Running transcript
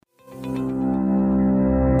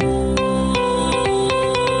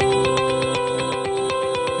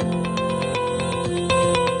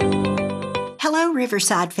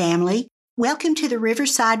Riverside family. Welcome to the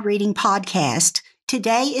Riverside Reading Podcast.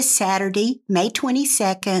 Today is Saturday, May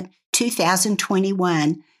 22nd,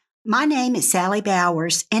 2021. My name is Sally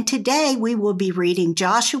Bowers, and today we will be reading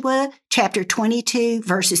Joshua chapter 22,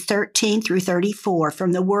 verses 13 through 34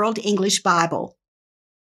 from the World English Bible.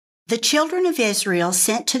 The children of Israel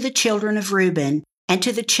sent to the children of Reuben and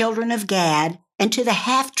to the children of Gad and to the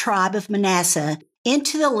half-tribe of Manasseh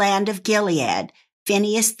into the land of Gilead,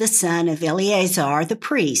 Phinehas the son of Eleazar the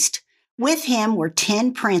priest. With him were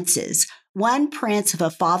 10 princes, one prince of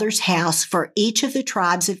a father's house for each of the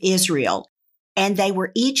tribes of Israel, and they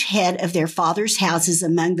were each head of their father's houses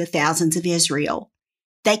among the thousands of Israel.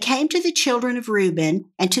 They came to the children of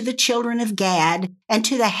Reuben and to the children of Gad and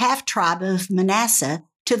to the half-tribe of Manasseh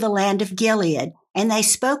to the land of Gilead, and they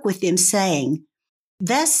spoke with them, saying,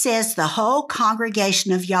 Thus says the whole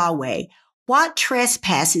congregation of Yahweh, what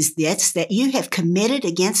trespass is this that you have committed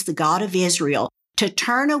against the God of Israel, to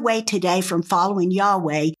turn away today from following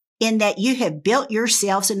Yahweh, in that you have built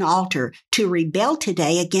yourselves an altar to rebel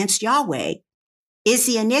today against Yahweh? Is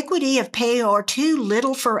the iniquity of Peor too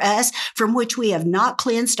little for us, from which we have not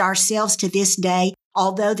cleansed ourselves to this day,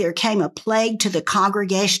 although there came a plague to the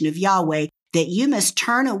congregation of Yahweh, that you must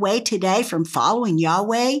turn away today from following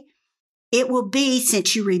Yahweh? It will be,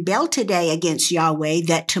 since you rebel today against Yahweh,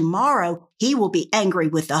 that tomorrow he will be angry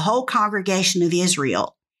with the whole congregation of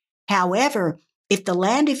Israel. However, if the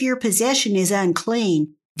land of your possession is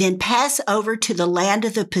unclean, then pass over to the land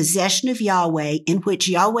of the possession of Yahweh, in which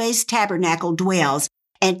Yahweh's tabernacle dwells,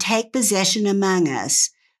 and take possession among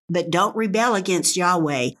us. But don't rebel against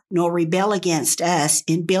Yahweh, nor rebel against us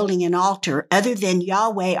in building an altar other than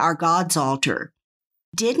Yahweh our God's altar.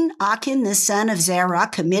 Didn't Achan the son of Zerah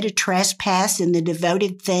commit a trespass in the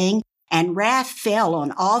devoted thing, and wrath fell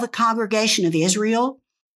on all the congregation of Israel?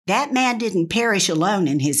 That man didn't perish alone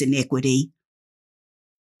in his iniquity.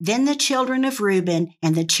 Then the children of Reuben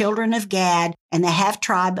and the children of Gad and the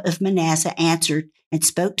half-tribe of Manasseh answered and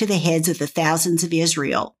spoke to the heads of the thousands of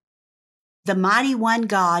Israel. The mighty one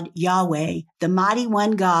God, Yahweh, the mighty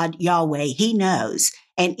one God, Yahweh, he knows,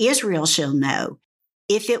 and Israel shall know.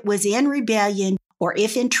 If it was in rebellion, or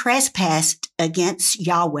if in trespass against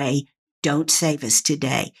Yahweh, don't save us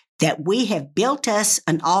today, that we have built us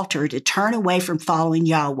an altar to turn away from following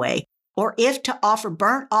Yahweh, or if to offer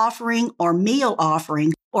burnt offering or meal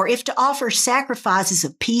offering, or if to offer sacrifices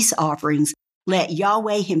of peace offerings, let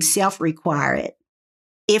Yahweh himself require it.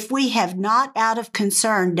 If we have not out of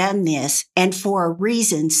concern done this, and for a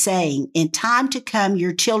reason, saying, in time to come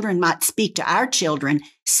your children might speak to our children,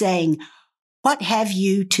 saying, What have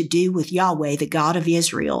you to do with Yahweh, the God of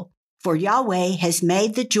Israel? For Yahweh has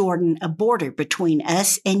made the Jordan a border between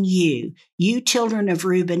us and you, you children of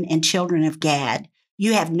Reuben and children of Gad.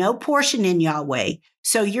 You have no portion in Yahweh,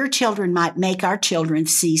 so your children might make our children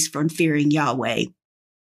cease from fearing Yahweh.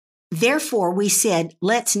 Therefore we said,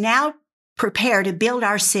 let's now prepare to build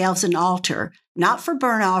ourselves an altar, not for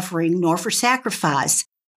burnt offering nor for sacrifice,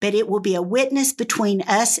 but it will be a witness between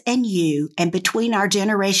us and you and between our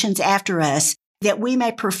generations after us, that we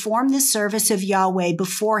may perform the service of Yahweh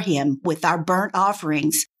before him with our burnt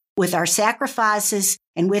offerings, with our sacrifices,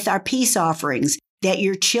 and with our peace offerings, that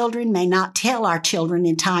your children may not tell our children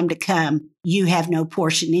in time to come, you have no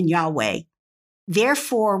portion in Yahweh.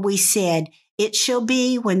 Therefore we said, it shall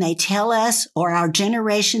be when they tell us or our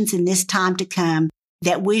generations in this time to come,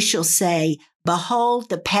 that we shall say, Behold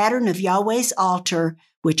the pattern of Yahweh's altar,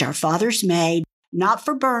 which our fathers made, not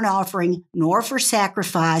for burnt offering, nor for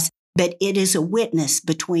sacrifice, but it is a witness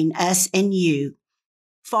between us and you.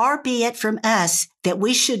 Far be it from us that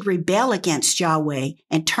we should rebel against Yahweh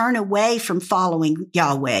and turn away from following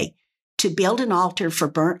Yahweh, to build an altar for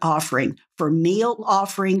burnt offering, for meal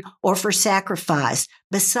offering, or for sacrifice,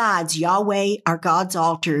 besides Yahweh our God's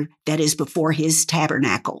altar that is before his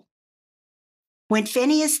tabernacle. When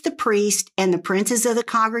Phinehas the priest and the princes of the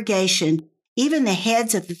congregation, even the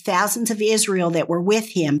heads of the thousands of Israel that were with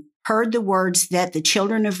him, heard the words that the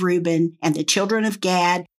children of Reuben and the children of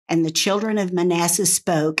Gad and the children of Manasseh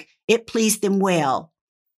spoke, it pleased them well.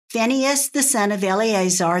 Phinehas the son of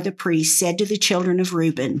Eleazar the priest said to the children of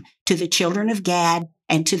Reuben, to the children of Gad,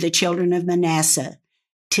 and to the children of Manasseh,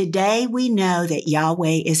 Today we know that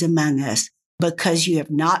Yahweh is among us, because you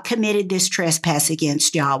have not committed this trespass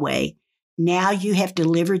against Yahweh. Now you have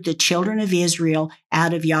delivered the children of Israel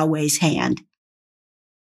out of Yahweh's hand.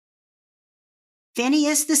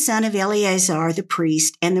 Phinehas the son of Eleazar the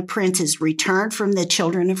priest and the princes returned from the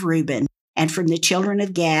children of Reuben and from the children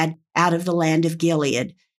of Gad out of the land of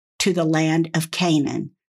Gilead to the land of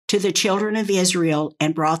Canaan, to the children of Israel,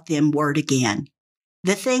 and brought them word again.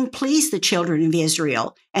 The thing pleased the children of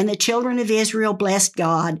Israel, and the children of Israel blessed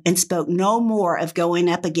God and spoke no more of going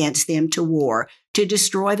up against them to war, to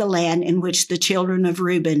destroy the land in which the children of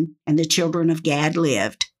Reuben and the children of Gad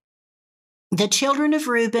lived. The children of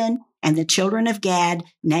Reuben and the children of Gad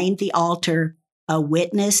named the altar A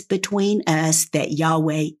Witness Between Us That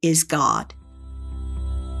Yahweh is God.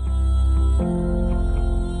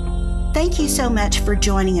 Thank you so much for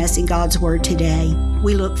joining us in God's Word today.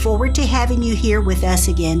 We look forward to having you here with us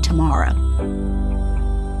again tomorrow.